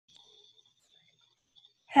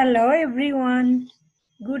Hello everyone,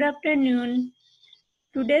 good afternoon.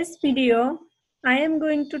 Today's video, I am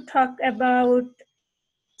going to talk about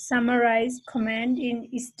summarize command in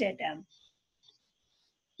Stata.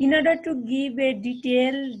 In order to give a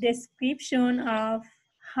detailed description of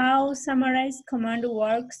how summarize command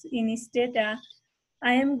works in Stata,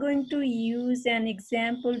 I am going to use an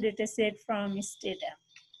example dataset from Stata.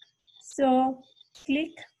 So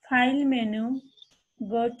click File menu,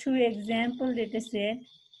 go to Example Dataset,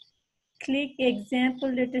 click Example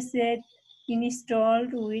Dataset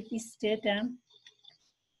installed with Stata.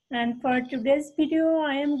 And for today's video,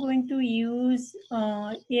 I am going to use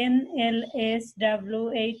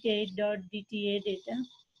nlsw88.dta data.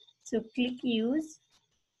 So click Use.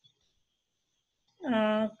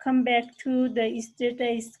 Come back to the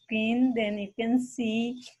Stata screen, then you can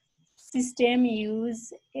see system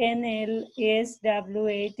use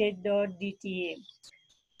nlsw88.dta.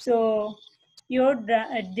 So your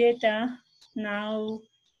data now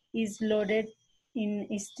is loaded in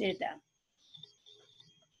Stata.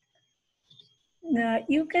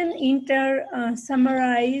 You can enter,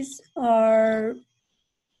 summarize, or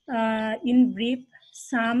in brief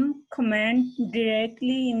some command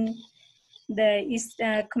directly in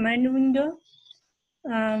the command window.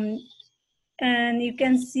 And you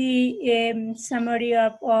can see a summary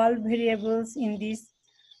of all variables in this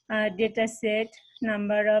data set,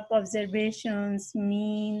 number of observations,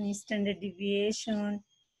 mean, standard deviation,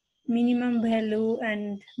 minimum value,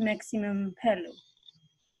 and maximum value.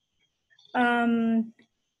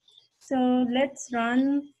 So let's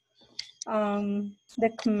run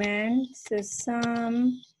the command. So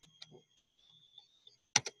sum,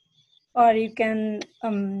 or you can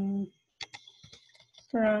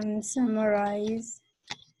run summarize.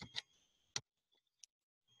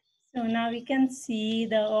 So now we can see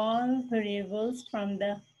the all variables from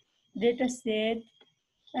the data set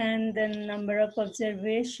and the number of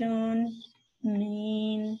observation,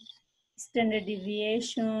 mean, standard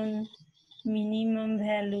deviation, minimum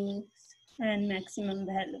values, and maximum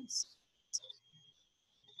values.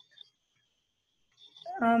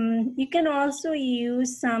 You can also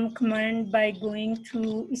use some command by going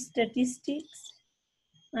to statistics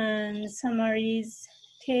and summaries,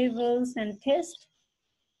 tables and test,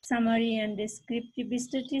 summary and descriptive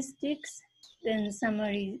statistics, then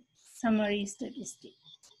summary statistics.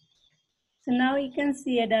 So now you can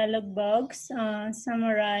see a dialog box,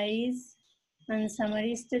 summarize and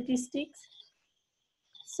summary statistics.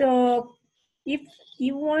 So if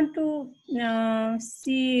you want to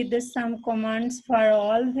see the some commands for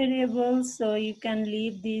all variables, so you can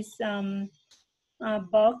leave this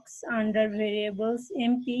box under variables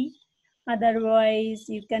empty. Otherwise,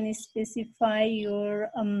 you can specify your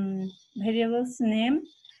variables name.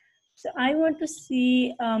 So I want to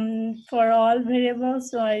see for all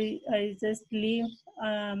variables, so I just leave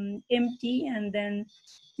empty and then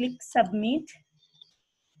click submit.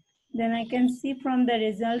 Then I can see from the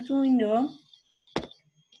result window,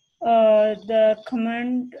 the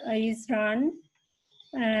command is run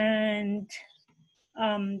and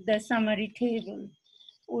the summary table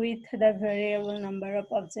with the variable number of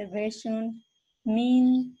observation,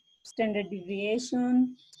 mean, standard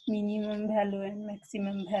deviation, minimum value, and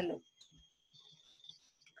maximum value.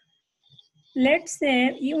 Let's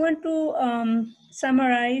say you want to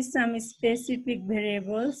summarize some specific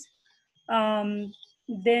variables,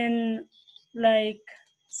 then like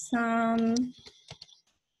sum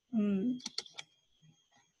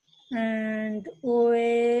and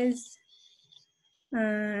OS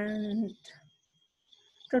and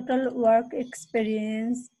total work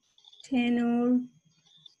experience, tenure,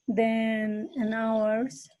 then an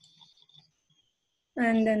hours,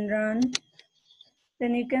 and then run.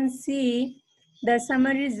 Then you can see the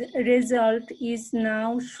summary result is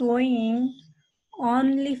now showing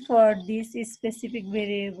only for this specific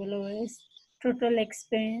variable OS, total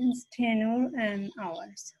experience, tenure, and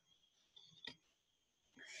hours.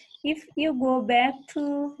 If you go back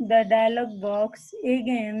to the dialog box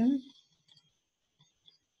again,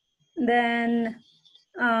 then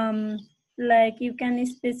like you can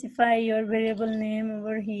specify your variable name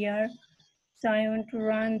over here. So I want to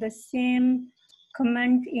run the same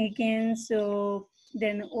command again. So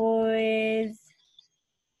then OS,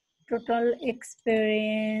 total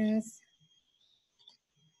experience,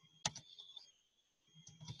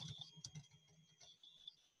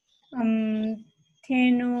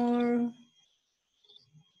 tenure,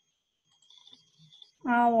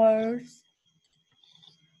 hours,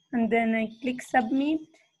 and then I click submit.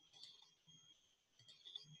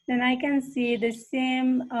 Then I can see the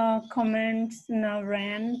same comments now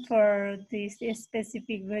ran for these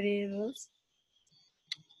specific variables.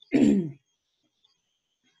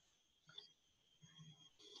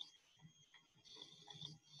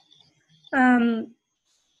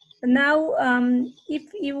 Now, if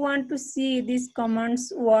you want to see these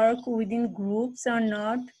commands work within groups or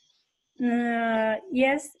not,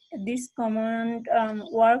 yes, this command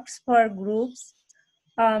works for groups.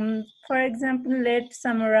 For example, let's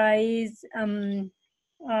summarize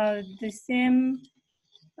the same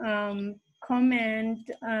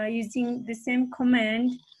command using the same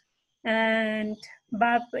command, and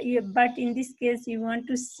but in this case you want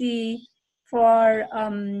to see for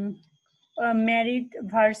married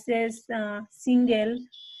versus single.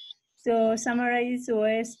 So summarize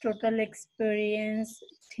OS total experience,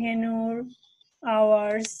 tenure,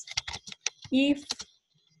 hours. If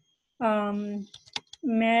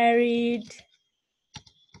married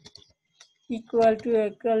equal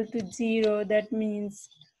to 0, that means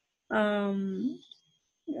the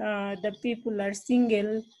people are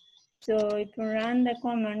single. So if you run the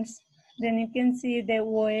comments, then you can see the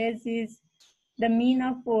OS is, the mean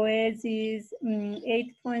of OS is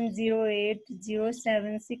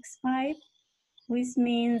 8.080765, which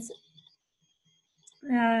means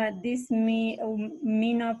this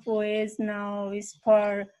mean of OS now is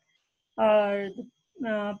for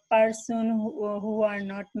person who are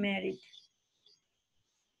not married.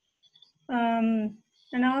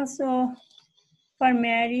 And also for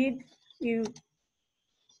married, you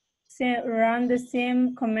run the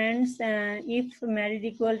same commands, and if married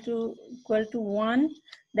equal to 1,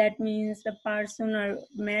 that means the person are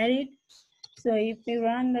married. So if you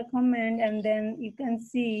run the command, and then you can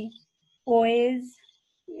see OS,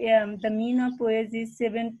 the mean of OS is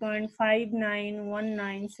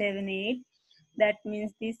 7.591978. That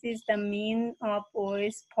means this is the mean of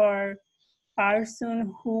OS for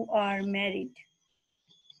person who are married.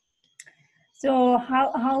 So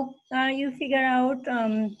how you figure out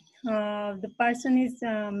the person is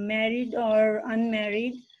married or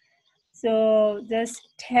unmarried? So just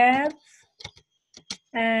tab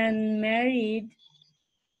and married,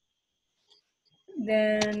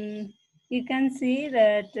 then you can see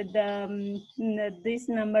that this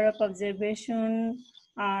number of observation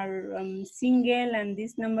are single, and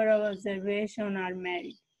this number of observation are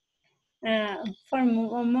married. For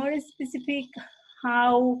more specific,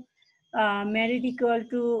 how married equal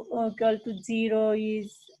to 0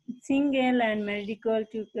 is single and married equal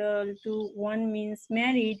to 1 means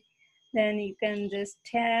married, then you can just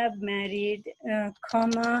tab married,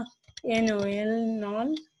 comma NOL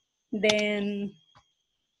null, then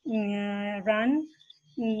run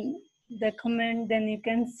the command. Then you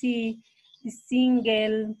can see the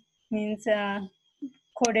single means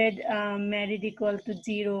coded married equal to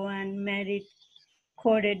 0, and married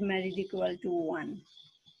coded married equal to 1.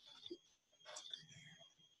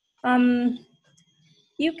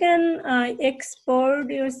 You can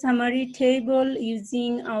export your summary table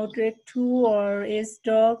using Outrek 2 or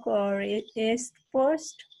SDoc or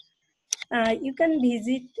SPost. You can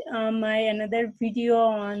visit my another video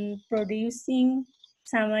on producing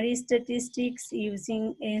summary statistics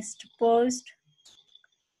using SPost,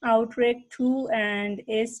 Outrek 2 and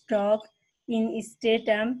SDoc in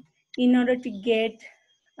Stata, in order to get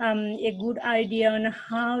a good idea on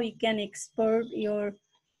how you can export your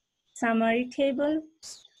summary table.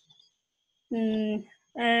 And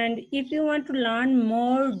if you want to learn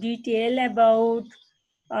more detail about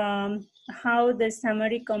how the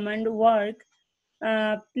summary command work,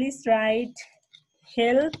 please write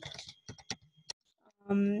help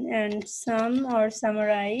and sum or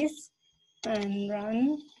summarize and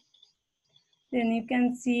run. Then you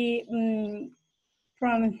can see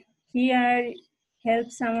from here help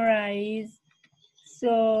summarize.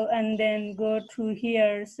 So, and then go to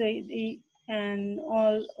here, so and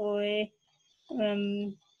all the way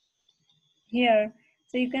here.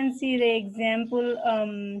 So you can see the example,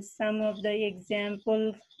 some of the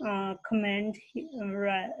example command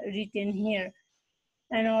written here,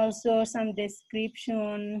 and also some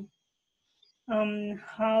description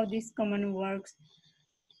how this command works.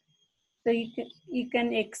 So you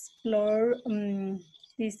can explore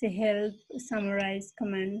this help summarize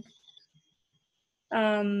command.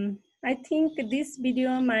 I think this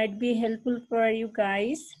video might be helpful for you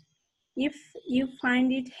guys. If you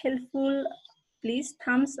find it helpful, please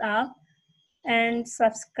thumbs up and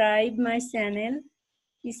subscribe my channel.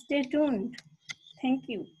 Stay tuned. Thank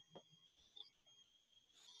you.